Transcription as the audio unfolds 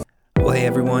Well, hey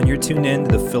everyone, you're tuned in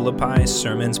to the Philippi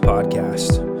Sermons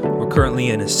Podcast. We're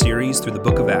currently in a series through the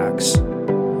book of Acts.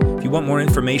 If you want more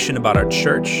information about our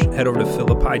church, head over to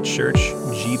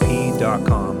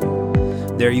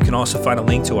philippichurchgp.com. There you can also find a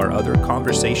link to our other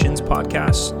Conversations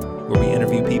podcasts, where we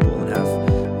interview people and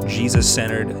have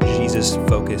Jesus-centered,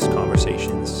 Jesus-focused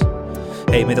conversations.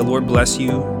 Hey, may the Lord bless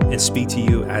you and speak to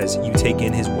you as you take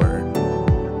in His Word.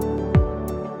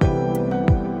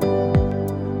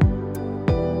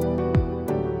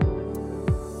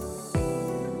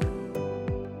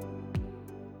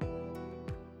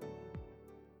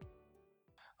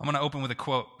 I'm going to open with a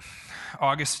quote.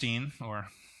 Augustine, or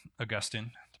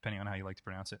Augustine, depending on how you like to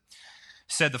pronounce it,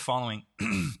 said the following.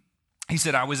 He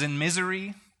said, "I was in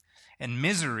misery, and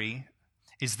misery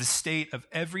is the state of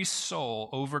every soul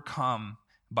overcome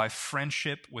by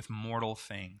friendship with mortal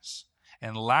things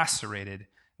and lacerated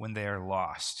when they are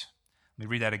lost." Let me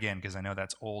read that again because I know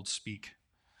that's old speak.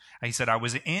 He said, "I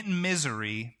was in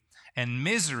misery, and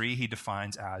misery," he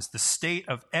defines as, "the state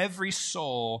of every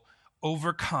soul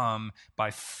overcome by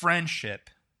friendship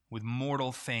with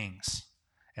mortal things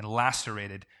and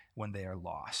lacerated when they are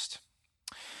lost."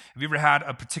 Have you ever had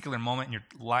a particular moment in your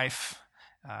life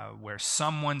where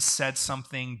someone said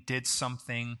something, did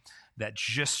something that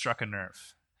just struck a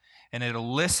nerve? And it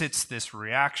elicits this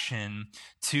reaction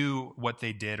to what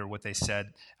they did or what they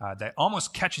said that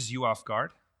almost catches you off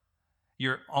guard.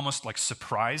 You're almost like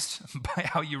surprised by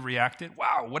how you reacted.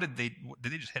 Wow, did they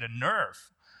just hit a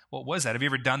nerve? What was that? Have you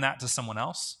ever done that to someone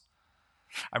else?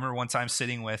 I remember one time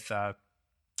sitting with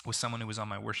someone who was on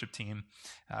my worship team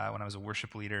when I was a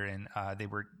worship leader, and they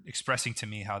were expressing to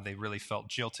me how they really felt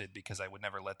jilted because I would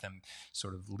never let them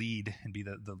sort of lead and be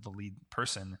the lead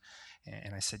person.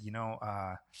 And I said,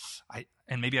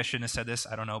 and maybe I shouldn't have said this,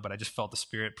 I don't know, but I just felt the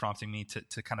Spirit prompting me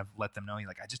to kind of let them know,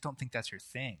 I just don't think that's your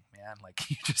thing, man. Like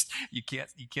you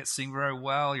can't sing very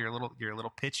well. You're a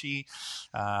little pitchy,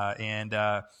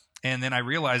 and then I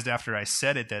realized after I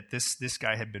said it that this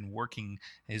guy had been working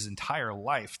his entire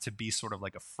life to be sort of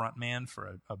like a front man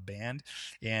for a band,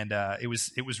 and it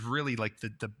was really like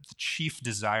the chief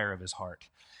desire of his heart.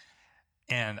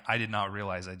 And I did not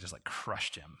realize I just like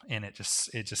crushed him, and it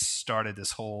just started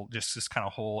this kind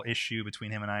of whole issue between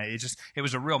him and I. It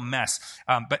was a real mess.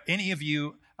 But any of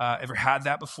you ever had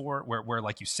that before, where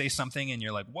like you say something and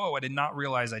you're like, "Whoa, I did not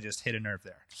realize I just hit a nerve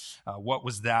there." What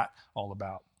was that all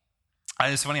about?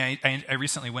 It's funny, I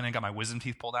recently went and got my wisdom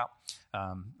teeth pulled out.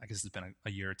 I guess it's been a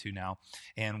year or two now.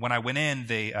 And when I went in,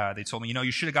 they told me,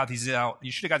 you should have got these out. You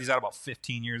should have got these out about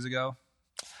 15 years ago.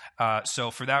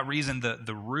 So for that reason,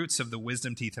 the roots of the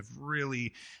wisdom teeth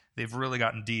they've really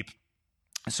gotten deep.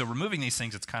 So removing these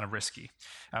things, it's kind of risky.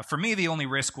 For me, the only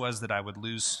risk was that I would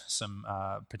lose some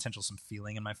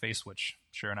feeling in my face, which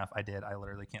sure enough, I did. I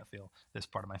literally can't feel this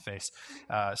part of my face.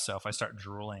 So if I start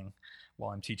drooling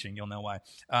while I'm teaching, you'll know why.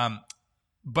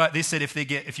 But they said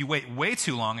if you wait way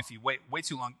too long,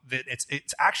 that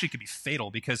it's actually could be fatal,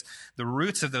 because the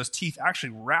roots of those teeth actually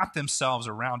wrap themselves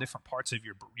around different parts of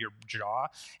your jaw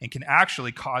and can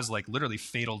actually cause like literally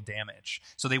fatal damage.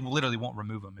 So they literally won't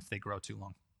remove them if they grow too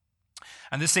long.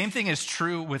 And the same thing is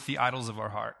true with the idols of our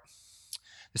heart.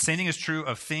 The same thing is true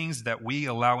of things that we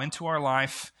allow into our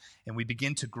life, and we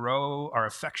begin to grow our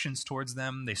affections towards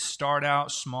them. They start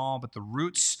out small, but the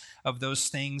roots of those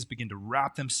things begin to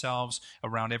wrap themselves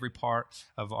around every part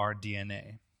of our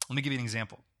DNA. Let me give you an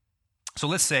example. So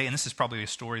let's say, and this is probably a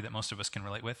story that most of us can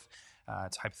relate with.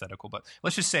 It's hypothetical, but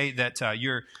let's just say that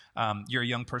you're a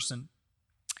young person,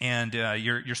 and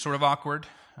you're sort of awkward.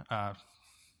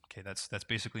 Okay, that's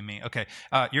basically me. Okay,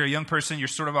 you're a young person. You're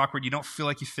sort of awkward. You don't feel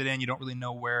like you fit in. You don't really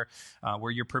know where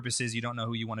your purpose is. You don't know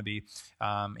who you want to be,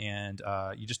 and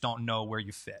you just don't know where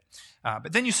you fit.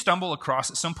 But then you stumble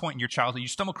across, at some point in your childhood,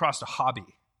 a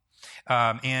hobby,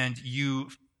 and you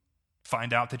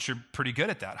find out that you're pretty good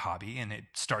at that hobby, and it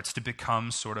starts to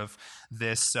become sort of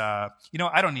this. I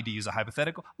don't need to use a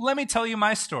hypothetical. Let me tell you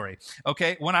my story.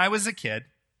 Okay, when I was a kid.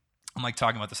 I'm like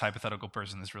talking about this hypothetical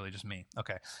person. That's really just me.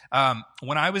 Okay.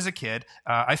 When I was a kid,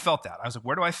 I felt that. I was like,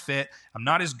 where do I fit? I'm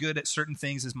not as good at certain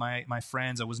things as my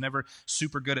friends. I was never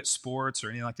super good at sports or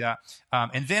anything like that.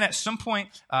 And then at some point,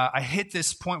 I hit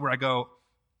this point where I go,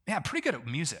 yeah, I'm pretty good at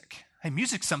music. Hey,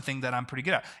 music's something that I'm pretty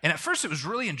good at. And at first, it was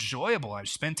really enjoyable. I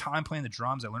spent time playing the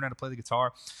drums. I learned how to play the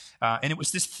guitar. And it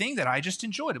was this thing that I just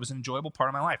enjoyed. It was an enjoyable part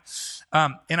of my life.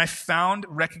 And I found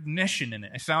recognition in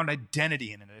it. I found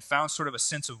identity in it. I found sort of a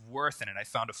sense of worth in it. I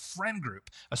found a friend group,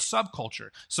 a subculture,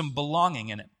 some belonging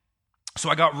in it. So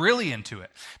I got really into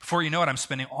it. Before you know it, I'm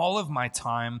spending all of my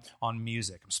time on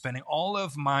music. I'm spending all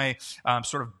of my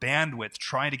sort of bandwidth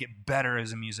trying to get better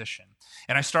as a musician.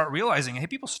 And I start realizing, hey,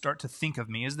 people start to think of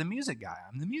me as the music guy.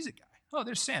 I'm the music guy. Oh,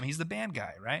 there's Sam. He's the band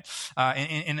guy, right?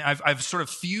 And I've sort of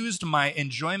fused my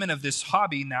enjoyment of this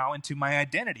hobby now into my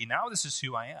identity. Now this is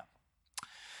who I am.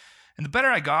 And the better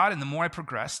I got and the more I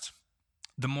progressed,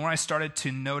 the more I started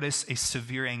to notice a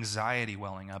severe anxiety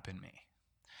welling up in me.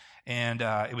 And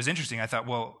it was interesting. I thought,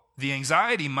 well, the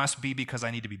anxiety must be because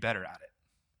I need to be better at it.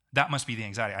 That must be the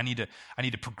anxiety. I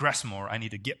need to progress more. I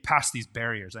need to get past these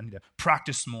barriers. I need to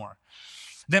practice more.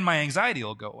 Then my anxiety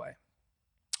will go away.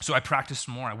 So I practiced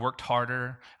more. I worked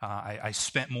harder. I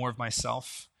spent more of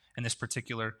myself in this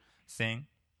particular thing.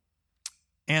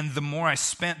 And the more I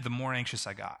spent, the more anxious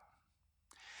I got.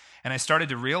 And I started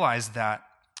to realize that,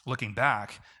 looking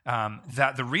back,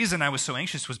 that the reason I was so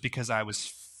anxious was because I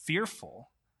was fearful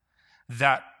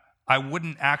that I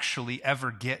wouldn't actually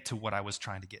ever get to what I was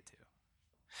trying to get to.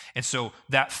 And so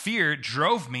that fear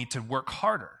drove me to work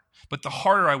harder. But the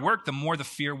harder I worked, the more the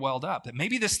fear welled up. That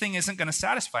maybe this thing isn't going to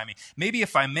satisfy me. Maybe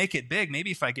if I make it big,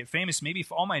 maybe if I get famous, maybe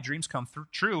if all my dreams come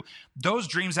true, those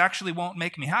dreams actually won't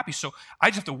make me happy. So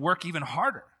I just have to work even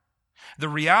harder. The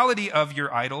reality of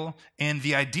your idol and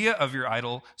the idea of your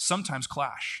idol sometimes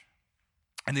clash.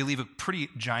 And they leave a pretty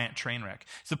giant train wreck.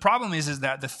 So the problem is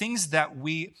that the things that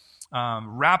we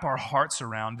wrap our hearts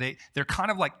around, they're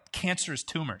kind of like cancerous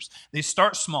tumors. They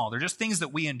start small. They're just things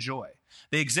that we enjoy.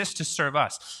 They exist to serve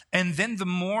us. And then the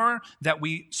more that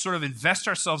we sort of invest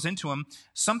ourselves into them,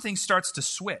 something starts to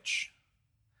switch.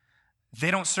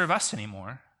 They don't serve us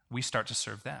anymore. We start to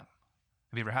serve them.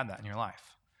 Have you ever had that in your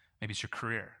life? Maybe it's your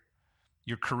career.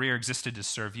 Your career existed to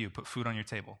serve you, put food on your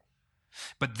table.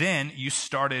 But then you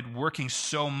started working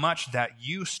so much that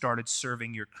you started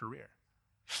serving your career.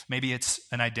 Maybe it's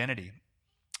an identity.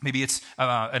 Maybe it's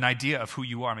an idea of who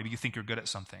you are. Maybe you think you're good at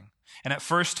something. And at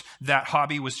first, that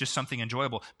hobby was just something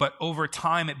enjoyable. But over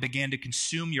time, it began to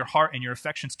consume your heart and your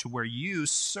affections to where you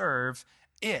serve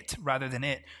it rather than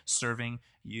it serving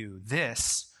you.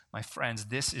 This, my friends,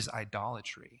 this is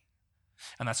idolatry.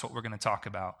 And that's what we're going to talk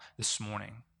about this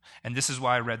morning. And this is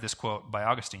why I read this quote by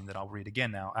Augustine that I'll read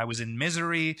again now. I was in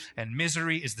misery, and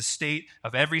misery is the state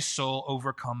of every soul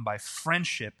overcome by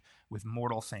friendship with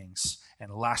mortal things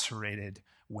and lacerated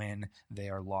when they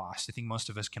are lost. I think most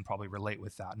of us can probably relate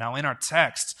with that. Now, in our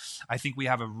text, I think we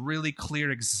have a really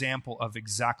clear example of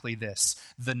exactly this.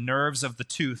 The nerves of the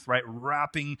tooth, right,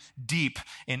 wrapping deep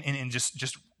and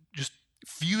just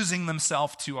fusing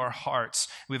themselves to our hearts.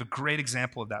 We have a great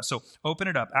example of that. So open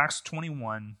it up, Acts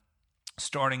 21,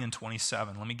 starting in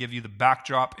 27. Let me give you the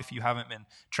backdrop if you haven't been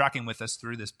tracking with us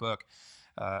through this book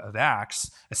of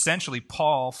Acts. Essentially,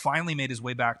 Paul finally made his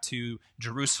way back to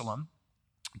Jerusalem.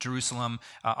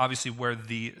 Obviously, where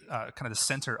the kind of the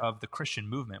center of the Christian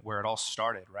movement, where it all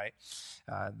started, right,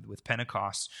 with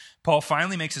Pentecost. Paul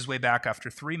finally makes his way back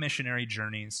after 3 missionary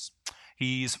journeys.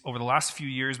 He's, over the last few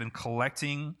years, been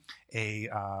collecting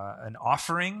an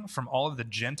offering from all of the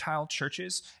Gentile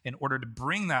churches in order to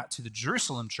bring that to the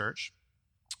Jerusalem church,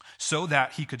 so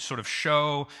that he could sort of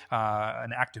show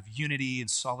an act of unity and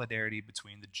solidarity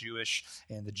between the Jewish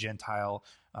and the Gentile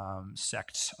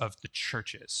sects of the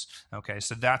churches. Okay,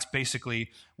 so that's basically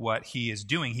what he is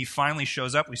doing. He finally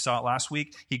shows up. We saw it last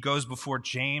week. He goes before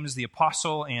James, the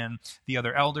apostle, and the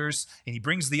other elders, and he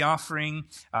brings the offering,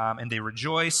 and they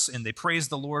rejoice, and they praise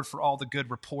the Lord for all the good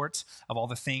report of all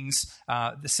the things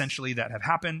essentially that have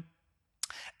happened.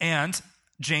 And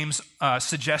James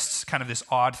suggests kind of this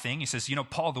odd thing. He says,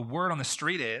 Paul, the word on the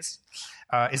street is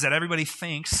that everybody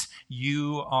thinks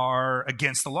you are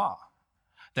against the law,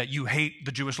 that you hate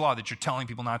the Jewish law, that you're telling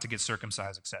people not to get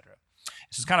circumcised, etc.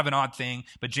 This is kind of an odd thing,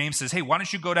 but James says, hey, why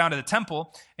don't you go down to the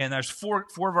temple? And there's four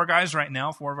of our guys right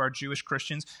now, 4 of our Jewish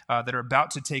Christians that are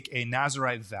about to take a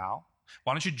Nazirite vow.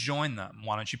 Why don't you join them?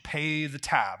 Why don't you pay the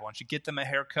tab? Why don't you get them a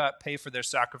haircut, pay for their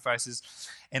sacrifices?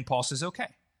 And Paul says, okay.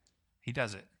 He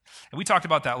does it. And we talked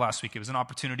about that last week. It was an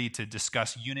opportunity to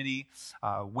discuss unity,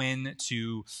 when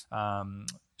to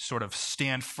sort of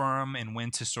stand firm and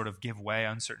when to sort of give way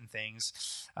on certain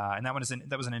things. And that was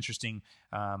an interesting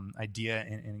idea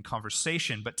and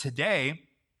conversation. But today,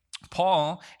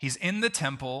 Paul, he's in the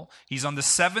temple. He's on the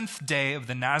 7th day of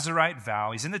the Nazirite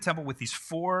vow. He's in the temple with these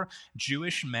 4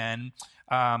 Jewish men,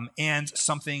 and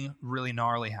something really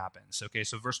gnarly happens. Okay,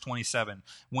 so verse 27.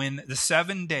 When the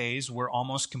 7 days were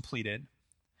almost completed,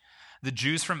 the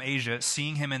Jews from Asia,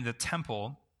 seeing him in the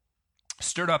temple,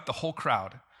 stirred up the whole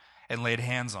crowd and laid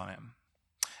hands on him.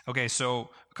 Okay, so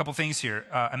a couple things here.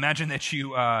 Imagine that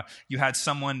you had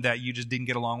someone that you just didn't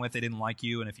get along with. They didn't like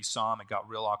you, and if you saw them, it got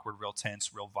real awkward, real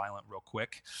tense, real violent, real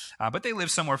quick. But they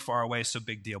live somewhere far away, so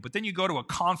big deal. But then you go to a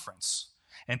conference,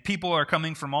 and people are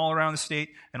coming from all around the state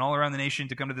and all around the nation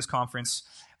to come to this conference,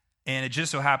 and it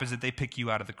just so happens that they pick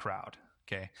you out of the crowd.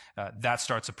 Okay, that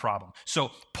starts a problem.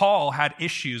 So Paul had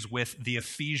issues with the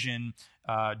Ephesian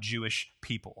Jewish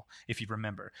people, if you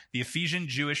remember. The Ephesian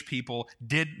Jewish people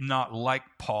did not like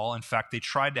Paul. In fact, they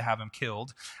tried to have him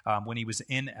killed when he was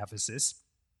in Ephesus.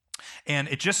 And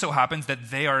it just so happens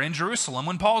that they are in Jerusalem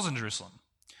when Paul's in Jerusalem.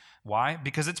 Why?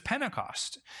 Because it's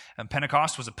Pentecost. And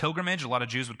Pentecost was a pilgrimage. A lot of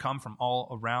Jews would come from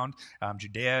all around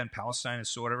Judea and Palestine is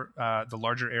sort of the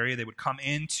larger area. They would come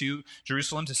into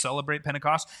Jerusalem to celebrate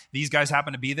Pentecost. These guys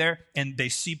happen to be there, and they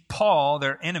see Paul,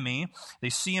 their enemy. They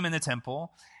see him in the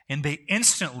temple, and they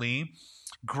instantly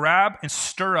grab and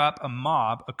stir up a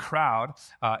mob, a crowd,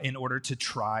 in order to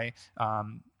try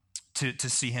to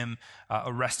see him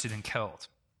arrested and killed.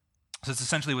 So it's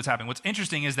essentially what's happening. What's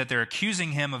interesting is that they're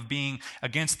accusing him of being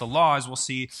against the law, as we'll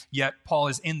see, yet Paul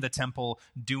is in the temple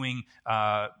going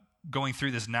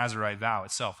through this Nazirite vow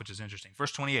itself, which is interesting.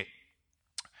 Verse 28.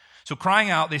 So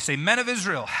crying out, they say, "Men of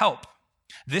Israel, help.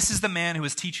 This is the man who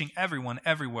is teaching everyone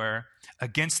everywhere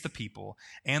against the people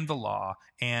and the law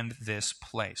and this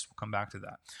place." We'll come back to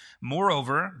that.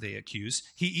 Moreover, they accuse,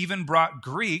 he even brought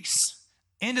Greeks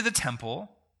into the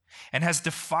temple and has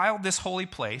defiled this holy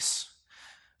place.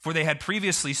 For they had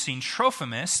previously seen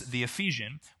Trophimus, the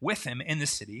Ephesian, with him in the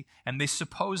city, and they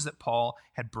supposed that Paul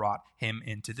had brought him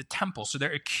into the temple. So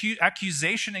their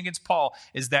accusation against Paul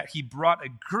is that he brought a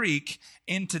Greek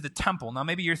into the temple. Now,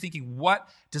 maybe you're thinking, what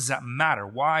does that matter?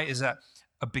 Why is that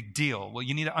a big deal? Well,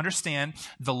 you need to understand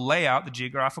the layout, the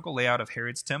geographical layout of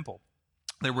Herod's temple.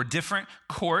 There were different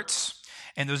courts,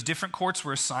 and those different courts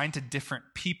were assigned to different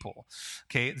people.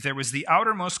 Okay, there was the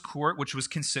outermost court, which was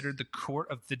considered the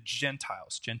court of the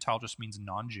Gentiles. Gentile just means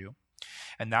non-Jew.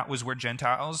 And that was where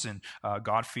Gentiles and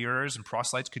God-fearers and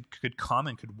proselytes could come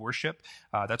and could worship.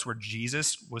 That's where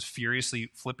Jesus was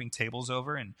furiously flipping tables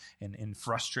over and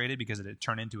frustrated because it had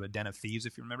turned into a den of thieves,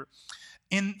 if you remember.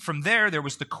 From there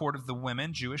was the court of the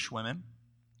women, Jewish women.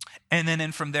 And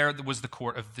then from there was the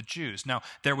court of the Jews. Now,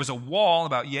 there was a wall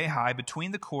about yay high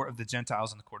between the court of the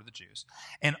Gentiles and the court of the Jews.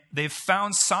 And they've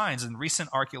found signs in recent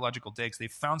archaeological digs,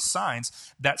 they've found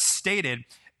signs that stated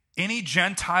any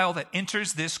Gentile that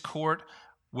enters this court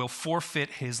will forfeit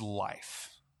his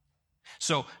life.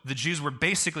 So the Jews were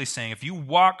basically saying, if you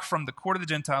walk from the court of the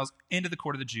Gentiles into the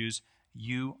court of the Jews,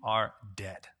 you are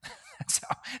dead.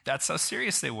 That's how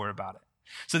serious they were about it.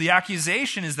 So the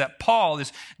accusation is that Paul,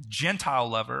 this Gentile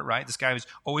lover, right? This guy who's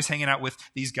always hanging out with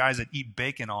these guys that eat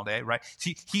bacon all day, right?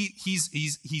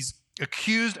 He's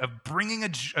accused of bringing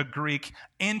a Greek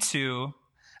into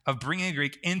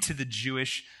the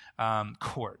Jewish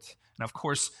court. And of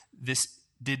course, this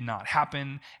did not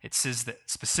happen. It says that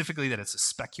specifically that it's a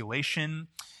speculation.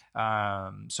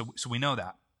 So we know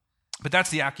that. But that's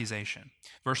the accusation.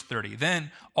 Verse 30.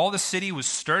 Then all the city was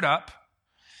stirred up,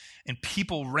 and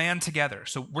people ran together.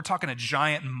 So we're talking a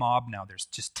giant mob now. There's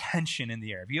just tension in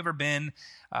the air. Have you ever been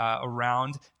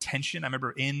around tension? I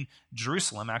remember in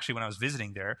Jerusalem, actually, when I was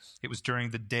visiting there, it was during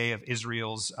the day of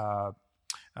Israel's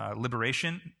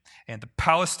liberation. And the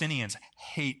Palestinians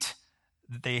hate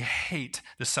the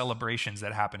celebrations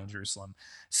that happen in Jerusalem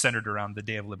centered around the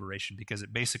Day of Liberation, because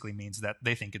it basically means that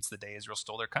they think it's the day Israel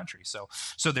stole their country. So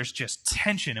there's just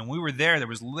tension. And we were there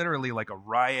was literally like a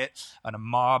riot and a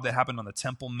mob that happened on the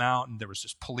Temple Mount, and there was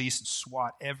just police and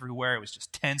SWAT everywhere. It was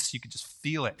just tense. You could just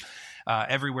feel it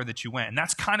everywhere that you went. And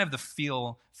that's kind of the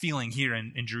feeling here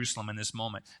in Jerusalem in this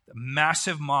moment. The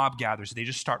massive mob gathers. They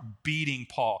just start beating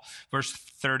Paul. Verse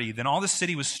 30, then all the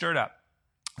city was stirred up.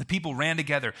 The people ran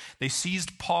together. They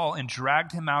seized Paul and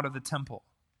dragged him out of the temple.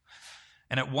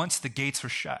 And at once the gates were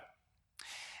shut.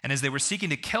 And as they were seeking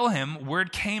to kill him,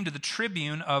 word came to the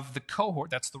tribune of the cohort,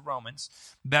 that's the Romans,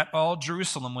 that all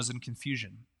Jerusalem was in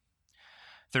confusion.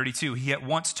 32, he at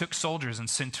once took soldiers and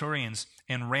centurions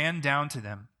and ran down to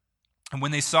them. And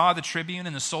when they saw the tribune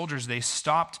and the soldiers, they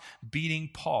stopped beating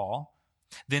Paul.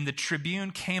 Then the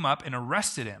tribune came up and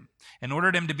arrested him and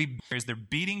ordered him to be buried. They're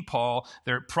beating Paul.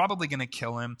 They're probably going to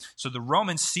kill him. So the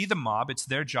Romans see the mob. It's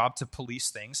their job to police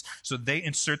things. So they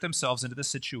insert themselves into the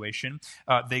situation.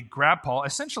 They grab Paul,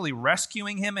 essentially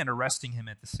rescuing him and arresting him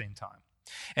at the same time.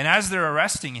 And as they're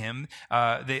arresting him,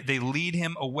 they lead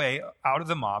him away out of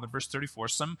the mob. In verse 34,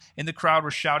 some in the crowd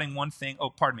were shouting one thing.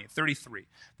 33.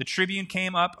 The tribune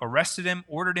came up, arrested him,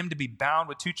 ordered him to be bound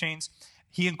with 2 chains.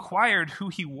 He inquired who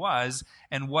he was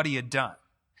and what he had done.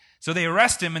 So they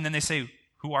arrest him, and then they say,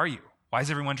 who are you? Why is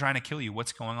everyone trying to kill you?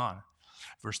 What's going on?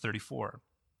 Verse 34.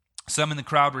 Some in the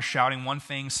crowd were shouting one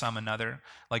thing, some another,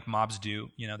 like mobs do.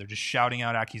 They're just shouting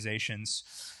out accusations.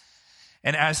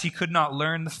 And as he could not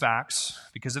learn the facts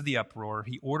because of the uproar,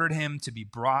 he ordered him to be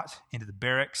brought into the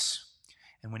barracks.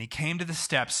 And when he came to the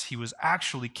steps, he was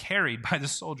actually carried by the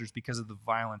soldiers because of the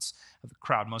violence of the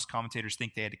crowd. Most commentators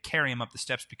think they had to carry him up the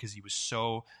steps because he was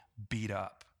so beat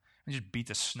up. They just beat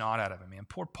the snot out of him, man.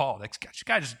 Poor Paul. That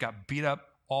guy just got beat up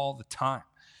all the time.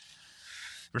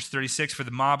 Verse 36, for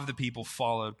the mob of the people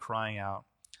followed, crying out,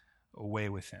 away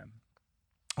with him.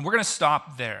 And we're going to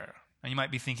stop there. And you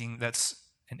might be thinking that's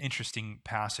an interesting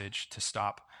passage to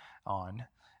stop on.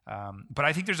 But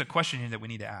I think there's a question here that we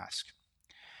need to ask.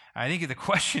 I think the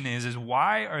question is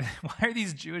why are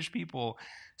these Jewish people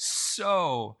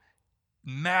so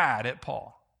mad at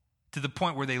Paul to the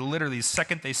point where they literally, the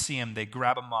second they see him, they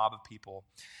grab a mob of people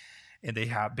and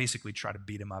they basically try to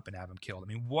beat him up and have him killed? I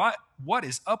mean, what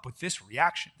is up with this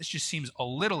reaction? This just seems a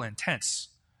little intense.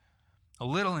 A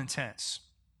little intense.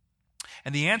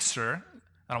 And the answer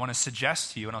I want to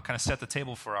suggest to you, and I'll kind of set the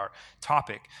table for our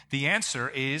topic, the answer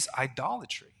is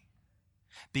idolatry.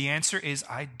 The answer is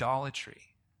idolatry.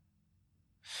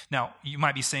 Now, you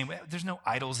might be saying, well, there's no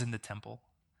idols in the temple.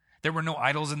 There were no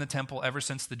idols in the temple ever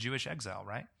since the Jewish exile,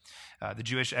 right? The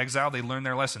Jewish exile, they learned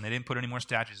their lesson. They didn't put any more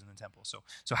statues in the temple.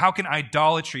 So how can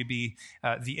idolatry be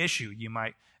the issue, you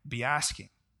might be asking?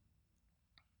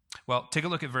 Well, take a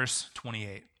look at verse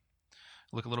 28.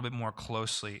 Look a little bit more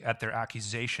closely at their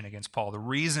accusation against Paul, the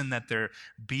reason that they're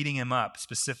beating him up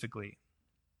specifically.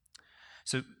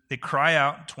 So they cry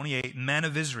out, 28, men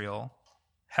of Israel,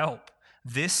 help.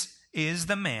 This is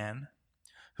the man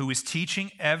who is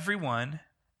teaching everyone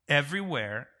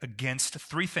everywhere against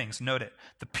three things. Note it: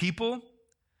 the people,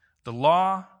 the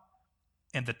law,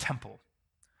 and the temple.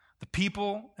 The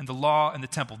people and the law and the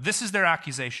temple. This is their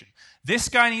accusation. This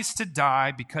guy needs to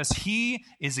die because he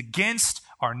is against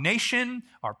our nation,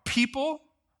 our people,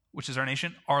 which is our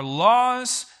nation, our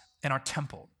laws, and our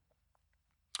temple.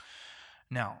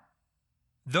 Now,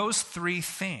 those three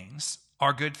things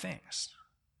are good things.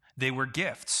 They were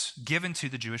gifts given to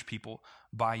the Jewish people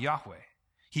by Yahweh.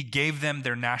 He gave them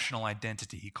their national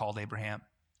identity. He called Abraham,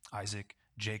 Isaac,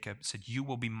 Jacob, said, you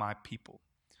will be my people.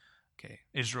 Okay,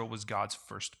 Israel was God's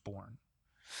firstborn.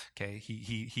 Okay,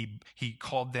 he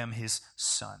called them his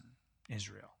son,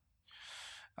 Israel.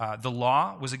 The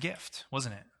law was a gift,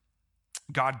 wasn't it?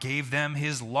 God gave them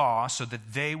his law so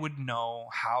that they would know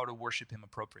how to worship him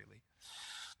appropriately,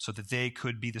 so that they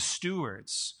could be the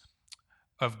stewards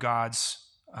of God's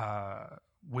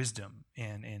wisdom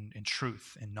and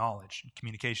truth and knowledge and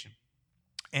communication.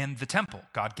 And the temple.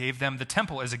 God gave them the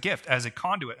temple as a gift, as a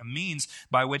conduit, a means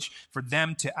by which for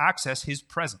them to access his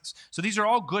presence. So these are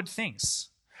all good things.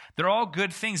 They're all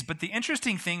good things. But the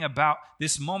interesting thing about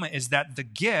this moment is that the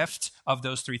gift of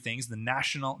those three things, the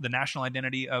national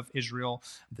identity of Israel,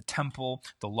 the temple,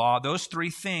 the law, those three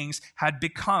things had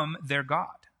become their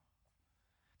God.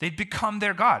 They'd become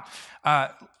their God.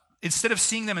 Instead of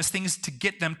seeing them as things to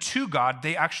get them to God,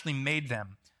 they actually made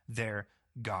them their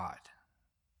God.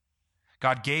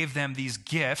 God gave them these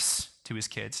gifts to his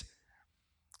kids,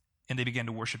 and they began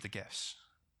to worship the gifts.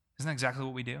 Isn't that exactly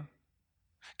what we do?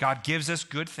 God gives us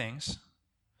good things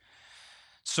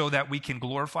so that we can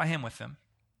glorify him with them,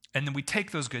 and then we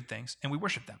take those good things and we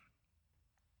worship them.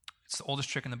 It's the oldest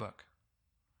trick in the book.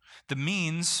 The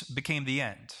means became the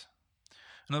end.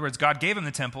 In other words, God gave them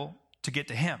the temple to get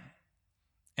to him,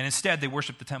 and instead they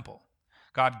worshiped the temple.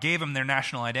 God gave them their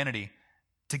national identity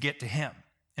to get to him.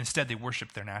 Instead, they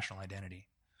worship their national identity.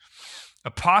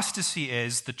 Apostasy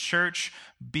is the church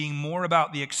being more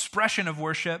about the expression of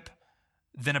worship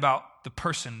than about the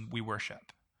person we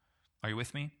worship. Are you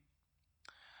with me?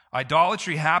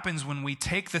 Idolatry happens when we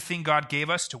take the thing God gave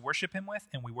us to worship him with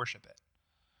and we worship it.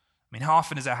 I mean, how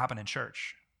often does that happen in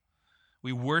church?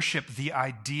 We worship the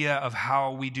idea of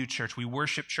how we do church. We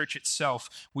worship church itself.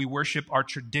 We worship our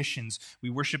traditions. We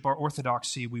worship our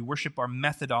orthodoxy. We worship our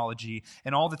methodology.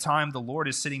 And all the time, the Lord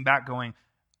is sitting back going,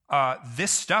 this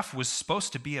stuff was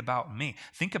supposed to be about me.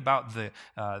 Think about the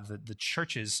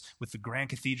churches with the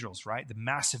grand cathedrals, right? The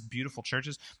massive, beautiful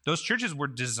churches. Those churches were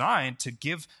designed to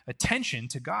give attention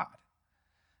to God.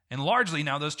 And largely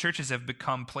now those churches have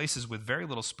become places with very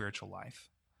little spiritual life.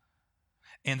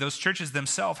 And those churches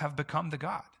themselves have become the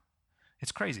God.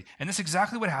 It's crazy. And that's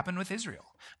exactly what happened with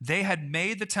Israel. They had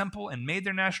made the temple and made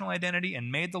their national identity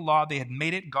and made the law. They had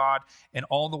made it God, and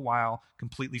all the while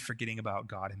completely forgetting about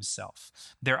God himself.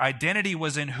 Their identity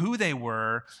was in who they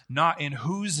were, not in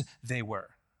whose they were.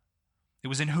 It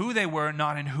was in who they were,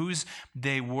 not in whose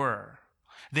they were.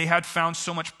 They had found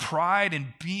so much pride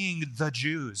in being the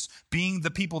Jews, being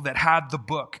the people that had the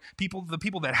book, the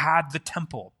people that had the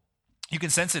temple. You can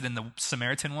sense it in the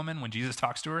Samaritan woman when Jesus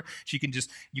talks to her. You can just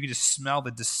smell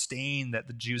the disdain that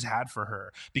the Jews had for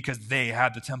her because they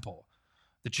had the temple.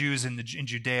 The Jews in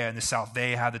Judea and the south,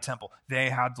 they had the temple. They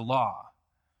had the law.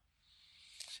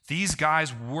 These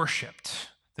guys worshiped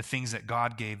the things that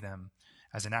God gave them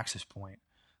as an access point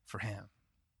for him.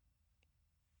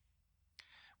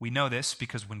 We know this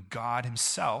because when God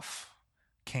himself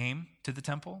came to the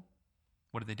temple,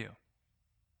 what did they do?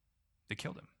 They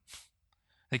killed him.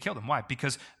 They killed him. Why?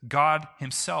 Because God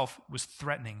himself was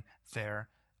threatening their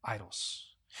idols.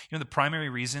 You know, the primary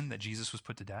reason that Jesus was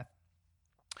put to death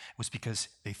was because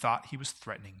they thought he was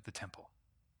threatening the temple.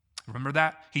 Remember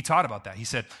that? He taught about that. He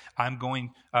said,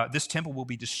 this temple will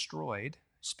be destroyed,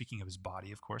 speaking of his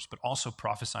body, of course, but also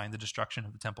prophesying the destruction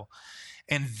of the temple.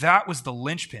 And that was the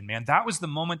linchpin, man. That was the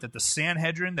moment that the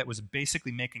Sanhedrin, that was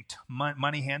basically making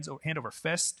money hand over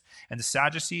fist, and the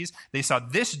Sadducees, they saw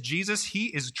this Jesus, he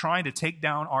is trying to take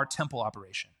down our temple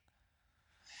operation.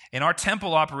 And our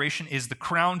temple operation is the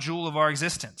crown jewel of our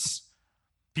existence.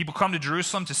 People come to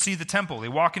Jerusalem to see the temple. They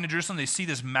walk into Jerusalem, they see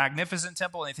this magnificent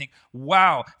temple, and they think,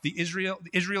 wow, Israel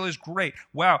is great.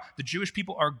 Wow, the Jewish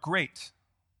people are great.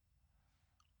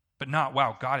 But not,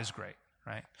 wow, God is great,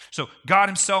 right? So God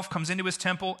himself comes into his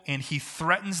temple, and he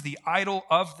threatens the idol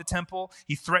of the temple.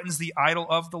 He threatens the idol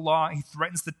of the law. He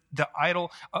threatens the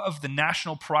idol of the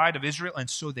national pride of Israel, and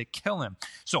so they kill him.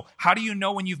 So how do you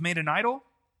know when you've made an idol?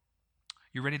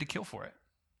 You're ready to kill for it.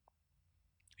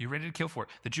 You're ready to kill for it.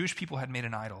 The Jewish people had made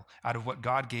an idol out of what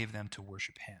God gave them to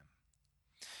worship him.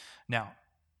 Now,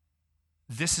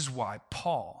 this is why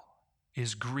Paul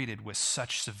is greeted with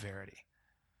such severity.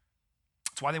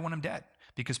 That's why they want him dead,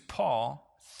 because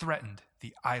Paul threatened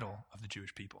the idol of the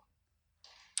Jewish people.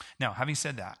 Now, having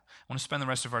said that, I want to spend the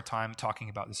rest of our time talking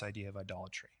about this idea of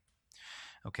idolatry.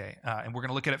 Okay, and we're going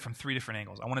to look at it from three different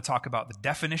angles. I want to talk about the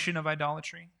definition of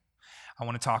idolatry. I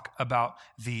want to talk about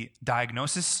the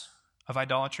diagnosis of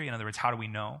idolatry. In other words, how do we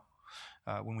know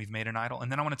when we've made an idol?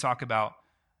 And then I want to talk about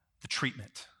the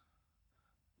treatment.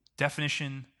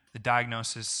 Definition, the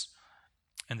diagnosis,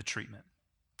 and the treatment.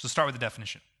 So start with the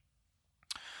definition.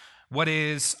 What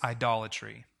is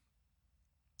idolatry?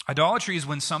 Idolatry is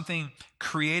when something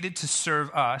created to serve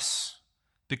us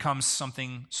becomes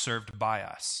something served by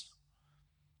us.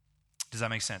 Does that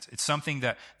make sense? It's something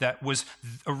that was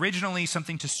originally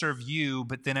something to serve you,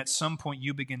 but then at some point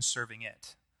you begin serving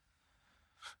it.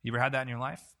 You ever had that in your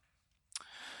life?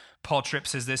 Paul Tripp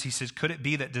says this. He says, could it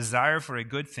be that desire for a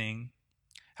good thing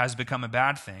has become a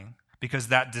bad thing because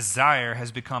that desire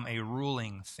has become a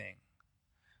ruling thing?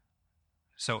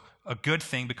 So a good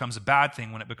thing becomes a bad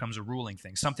thing when it becomes a ruling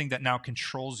thing, something that now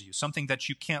controls you, something that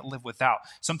you can't live without,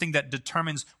 something that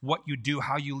determines what you do,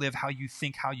 how you live, how you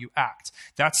think, how you act.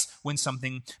 That's when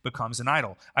something becomes an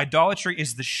idol. Idolatry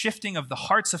is the shifting of the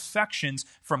heart's affections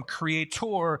from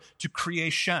creator to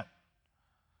creation,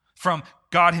 from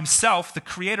God himself, the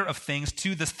creator of things,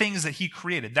 to the things that he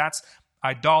created. That's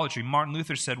idolatry. Martin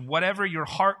Luther said, whatever your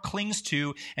heart clings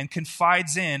to and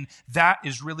confides in, that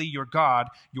is really your God,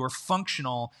 your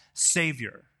functional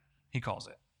savior, he calls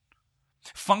it.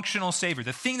 Functional savior,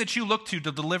 the thing that you look to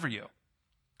deliver you.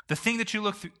 The thing that you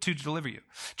look to deliver you.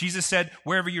 Jesus said,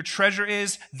 wherever your treasure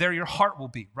is, there your heart will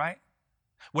be, right?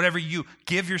 Whatever you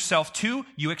give yourself to,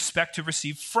 you expect to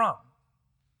receive from.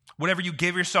 Whatever you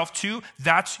give yourself to,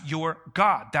 that's your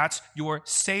God. That's your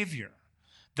Savior.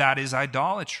 That is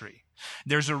idolatry.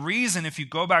 There's a reason, if you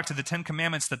go back to the 10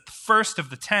 Commandments, that the first of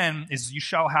the 10 is you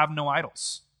shall have no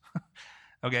idols.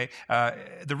 Okay?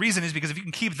 The reason is because if you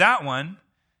can keep that one,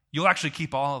 you'll actually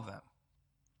keep all of them.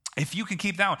 If you can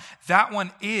keep that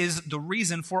one is the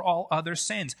reason for all other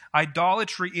sins.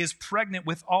 Idolatry is pregnant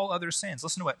with all other sins.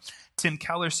 Listen to what Tim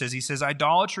Keller says. He says,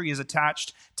 idolatry is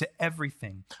attached to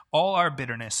everything. All our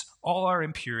bitterness, all our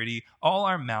impurity, all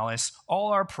our malice,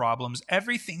 all our problems,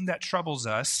 everything that troubles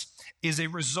us is a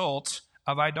result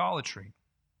of idolatry.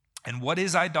 And what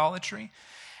is idolatry?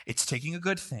 It's taking a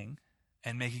good thing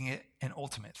and making it an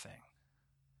ultimate thing.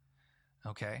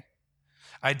 Okay?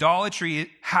 Idolatry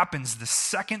happens the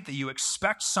second that you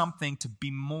expect something to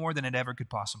be more than it ever could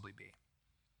possibly be.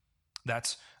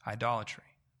 That's idolatry.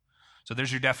 So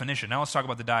there's your definition. Now let's talk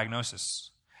about the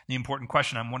diagnosis. The important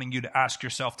question I'm wanting you to ask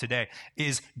yourself today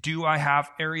is, do I have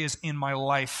areas in my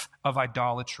life of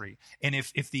idolatry? And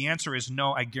if the answer is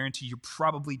no, I guarantee you're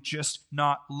probably just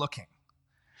not looking.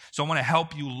 So I want to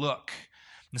help you look.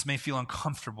 This may feel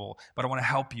uncomfortable, but I want to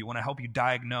help you. I want to help you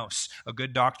diagnose. A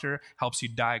good doctor helps you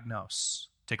diagnose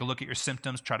Take a look at your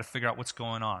symptoms, try to figure out what's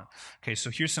going on. Okay, so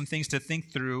here's some things to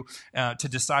think through to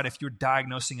decide if you're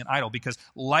diagnosing an idol, because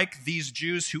like these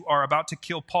Jews who are about to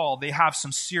kill Paul, they have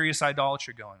some serious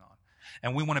idolatry going on,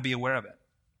 and we want to be aware of it.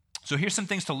 So here's some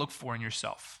things to look for in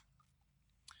yourself.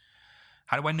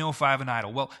 How do I know if I have an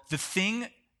idol? Well, the thing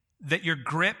that your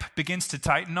grip begins to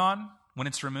tighten on when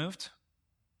it's removed,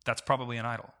 that's probably an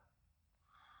idol.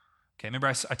 Okay, remember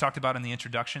I talked about in the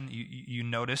introduction, you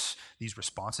notice these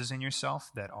responses in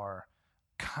yourself that are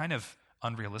kind of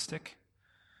unrealistic.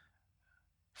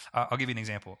 I'll give you an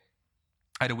example.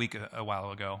 I had a week a while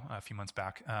ago, a few months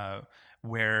back,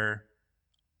 where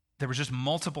there was just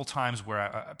multiple times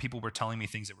where people were telling me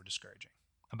things that were discouraging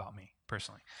about me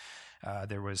personally.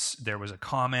 There was a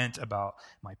comment about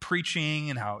my preaching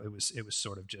and how it was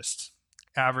sort of just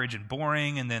average and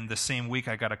boring. And then the same week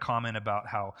I got a comment about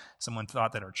how someone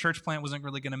thought that our church plant wasn't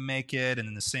really going to make it. And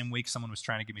then the same week someone was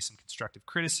trying to give me some constructive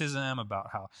criticism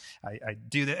about how I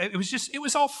do that. It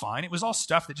was all fine. It was all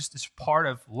stuff that just is part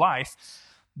of life.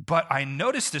 But I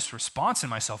noticed this response in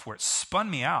myself where it spun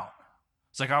me out.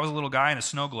 It's like I was a little guy in a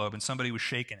snow globe and somebody was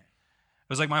shaking it. It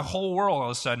was like my whole world all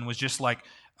of a sudden was just like,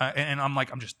 and I'm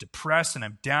like, I'm just depressed and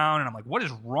I'm down and I'm like, what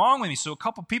is wrong with me? So a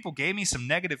couple people gave me some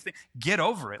negative things. Get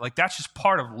over it. Like that's just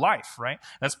part of life, right?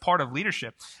 That's part of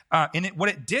leadership. What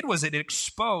it did was it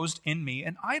exposed in me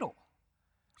an idol.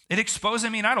 It exposed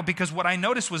in me an idol because what I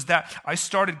noticed was that I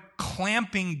started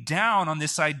clamping down on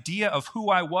this idea of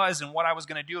who I was and what I was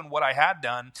going to do and what I had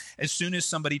done as soon as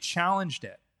somebody challenged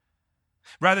it.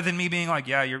 Rather than me being like,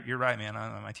 yeah, you're right, man.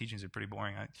 My teachings are pretty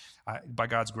boring. By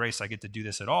God's grace, I get to do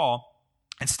this at all.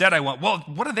 Instead, I went, well,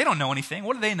 they don't know anything.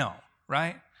 What do they know,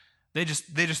 right? They're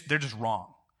just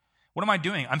wrong. What am I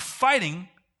doing? I'm fighting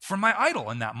for my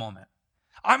idol in that moment.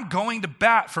 I'm going to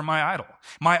bat for my idol.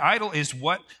 My idol is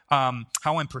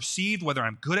how I'm perceived, whether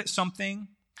I'm good at something.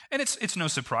 And it's no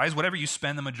surprise. Whatever you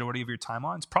spend the majority of your time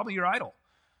on, it's probably your idol.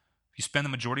 If you spend the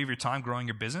majority of your time growing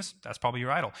your business, that's probably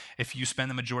your idol. If you spend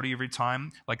the majority of your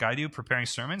time, like I do, preparing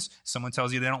sermons, someone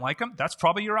tells you they don't like them, that's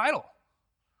probably your idol.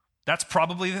 That's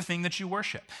probably the thing that you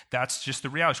worship. That's just the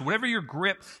reality. So whatever your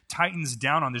grip tightens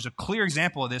down on, there's a clear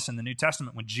example of this in the New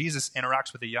Testament when Jesus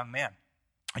interacts with a young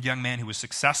man who was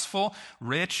successful,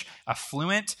 rich,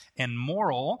 affluent, and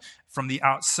moral from the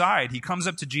outside. He comes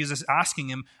up to Jesus asking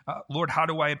him, Lord, how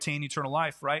do I obtain eternal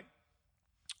life, right?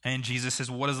 And Jesus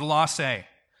says, what does the law say?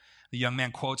 The young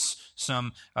man quotes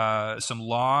some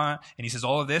law, and he says,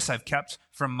 all of this I've kept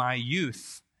from my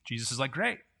youth. Jesus is like,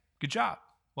 great, good job,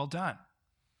 well done.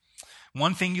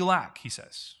 One thing you lack, he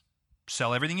says,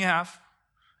 sell everything you have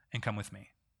and come with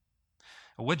me.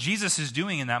 What Jesus is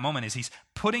doing in that moment is he's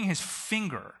putting his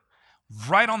finger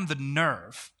right on the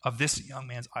nerve of this young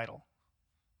man's idol.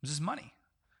 It was his money.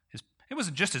 It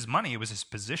wasn't just his money, it was his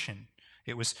position.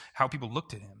 It was how people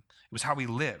looked at him. It was how he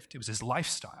lived. It was his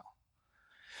lifestyle.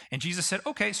 And Jesus said,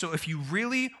 okay, so if you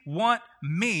really want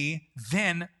me,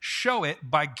 then show it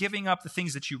by giving up the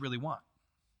things that you really want.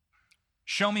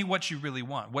 Show me what you really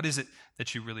want. What is it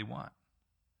that you really want?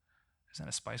 Is that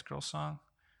a Spice Girls song?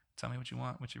 Tell me what you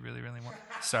want, what you really, really want.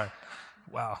 Sorry.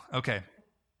 Wow. Okay.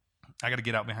 I got to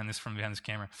get out behind this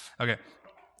camera. Okay.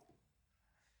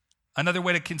 Another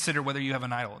way to consider whether you have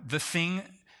an idol. The thing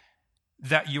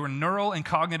that your neural and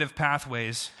cognitive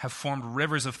pathways have formed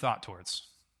rivers of thought towards.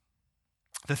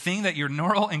 The thing that your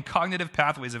neural and cognitive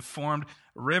pathways have formed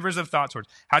rivers of thought towards.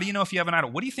 How do you know if you have an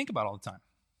idol? What do you think about all the time?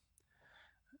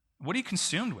 What are you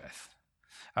consumed with?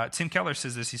 Tim Keller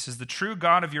says this. He says, the true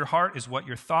God of your heart is what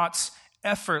your thoughts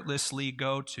effortlessly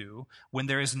go to when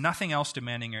there is nothing else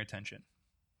demanding your attention.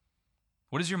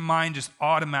 What does your mind just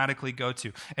automatically go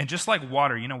to? And just like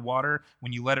water, water,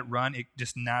 when you let it run, it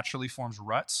just naturally forms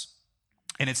ruts.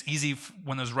 And it's easy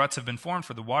when those ruts have been formed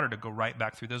for the water to go right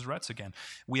back through those ruts again.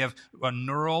 We have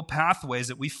neural pathways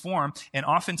that we form, and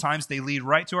oftentimes they lead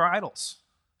right to our idols.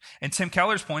 And Tim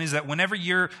Keller's point is that whenever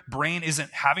your brain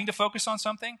isn't having to focus on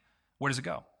something, where does it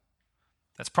go?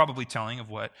 That's probably telling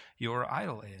of what your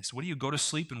idol is. What do you go to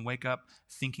sleep and wake up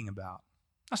thinking about?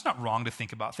 That's not wrong to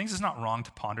think about things. It's not wrong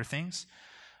to ponder things.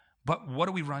 But what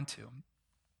do we run to?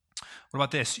 What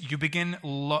about this? You begin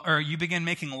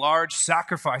making large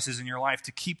sacrifices in your life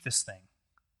to keep this thing,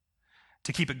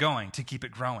 to keep it going, to keep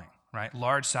it growing, right?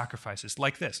 Large sacrifices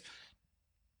like this.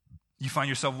 You find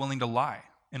yourself willing to lie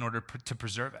in order to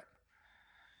preserve it.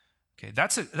 Okay,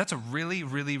 that's a really,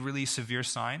 really, really severe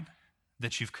sign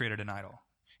that you've created an idol.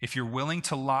 If you're willing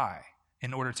to lie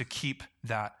in order to keep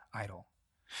that idol.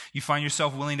 You find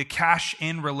yourself willing to cash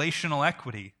in relational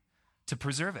equity to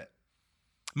preserve it.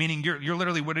 Meaning you're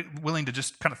literally willing to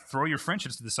just kind of throw your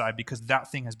friendships to the side because that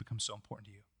thing has become so important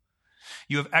to you.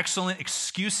 You have excellent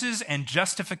excuses and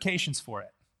justifications for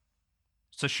it.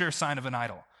 It's a sure sign of an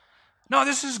idol. No,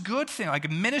 this is a good thing. Like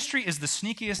ministry is the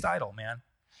sneakiest idol, man.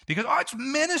 Because, it's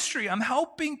ministry. I'm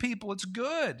helping people. It's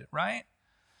good, right?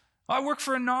 I work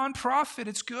for a nonprofit.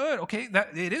 It's good. Okay,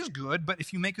 that it is good, but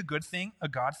if you make a good thing a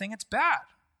God thing, it's bad,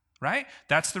 right?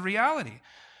 That's the reality.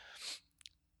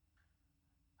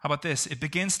 How about this? It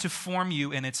begins to form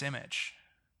you in its image.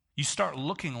 You start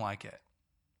looking like it.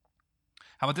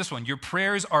 How about this one? Your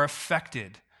prayers are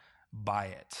affected by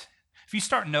it. If you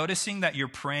start noticing that you're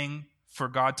praying for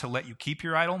God to let you keep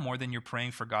your idol more than you're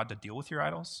praying for God to deal with your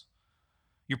idols,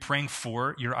 you're praying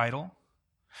for your idol,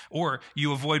 or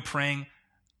you avoid praying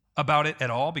about it at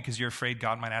all because you're afraid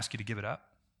God might ask you to give it up.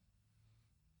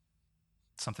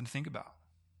 Something to think about.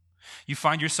 You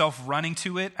find yourself running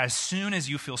to it as soon as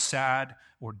you feel sad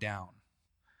or down.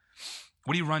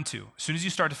 What do you run to? As soon as you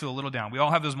start to feel a little down. We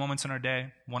all have those moments in our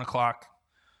day, 1 o'clock.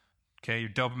 Okay, your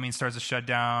dopamine starts to shut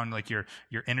down, like your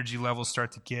energy levels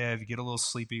start to give, you get a little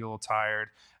sleepy, a little tired,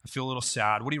 I feel a little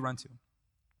sad. What do you run to?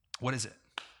 What is it?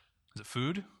 Is it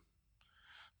food?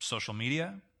 Social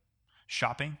media?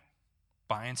 Shopping?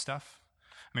 Buying stuff?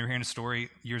 I remember hearing a story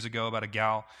years ago about a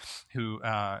gal who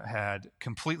had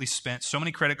completely spent so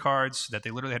many credit cards that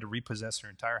they literally had to repossess her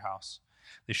entire house.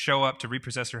 They show up to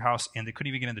repossess her house, and they couldn't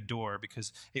even get in the door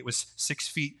because it was 6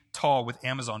 feet tall with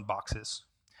Amazon boxes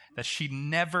that she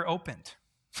never opened.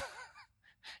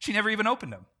 She never even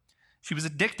opened them. She was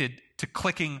addicted to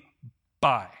clicking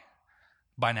buy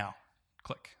now.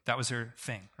 Click. That was her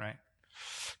thing, right?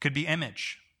 Could be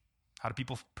image. How do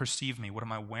people perceive me? What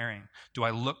am I wearing? Do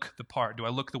I look the part? Do I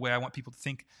look the way I want people to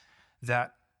think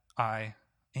that I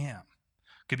am?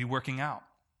 Could be working out.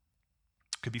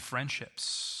 Could be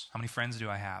friendships. How many friends do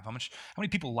I have? How many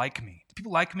people like me? Do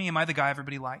people like me? Am I the guy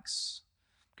everybody likes?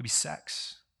 Could be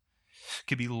sex.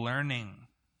 Could be learning.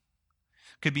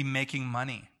 Could be making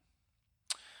money.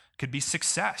 Could be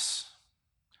success.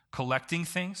 Collecting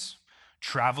things.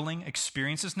 Traveling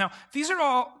experiences. Now, these are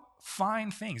all fine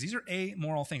things. These are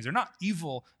amoral things. They're not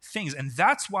evil things. And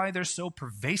that's why they're so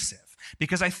pervasive.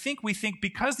 Because we think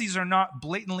because these are not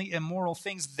blatantly immoral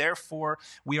things, therefore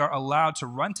we are allowed to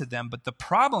run to them. But the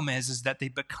problem is that they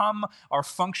become our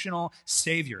functional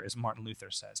savior, as Martin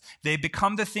Luther says. They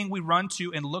become the thing we run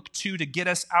to and look to get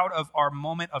us out of our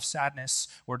moment of sadness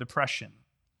or depression.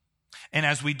 And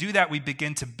as we do that, we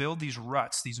begin to build these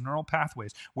ruts, these neural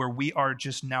pathways, where we are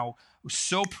just now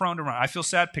so prone to run. I feel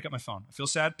sad, pick up my phone. I feel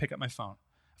sad, pick up my phone.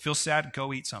 I feel sad,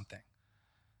 go eat something.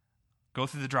 Go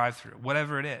through the drive-thru,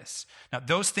 whatever it is. Now,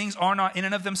 those things are not in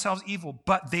and of themselves evil,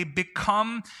 but they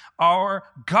become our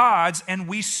gods, and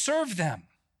we serve them.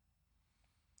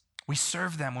 We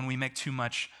serve them when we make too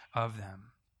much of them.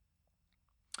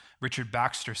 Richard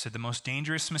Baxter said the most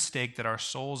dangerous mistake that our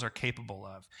souls are capable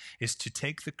of is to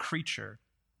take the creature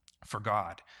for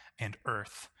God and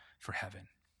earth for heaven.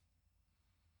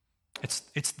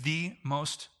 It's the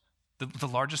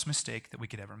largest mistake that we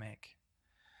could ever make.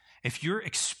 If you're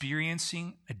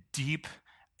experiencing a deep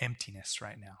emptiness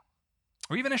right now,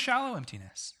 or even a shallow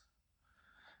emptiness,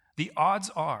 the odds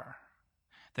are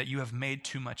that you have made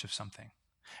too much of something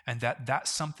and that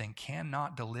something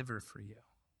cannot deliver for you.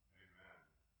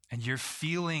 And you're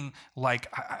feeling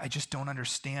like, I just don't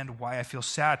understand why I feel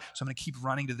sad, so I'm going to keep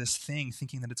running to this thing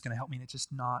thinking that it's going to help me, and it's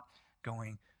just not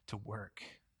going to work.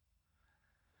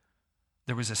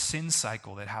 There was a sin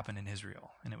cycle that happened in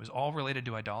Israel, and it was all related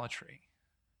to idolatry.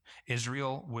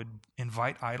 Israel would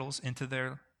invite idols into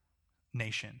their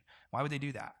nation. Why would they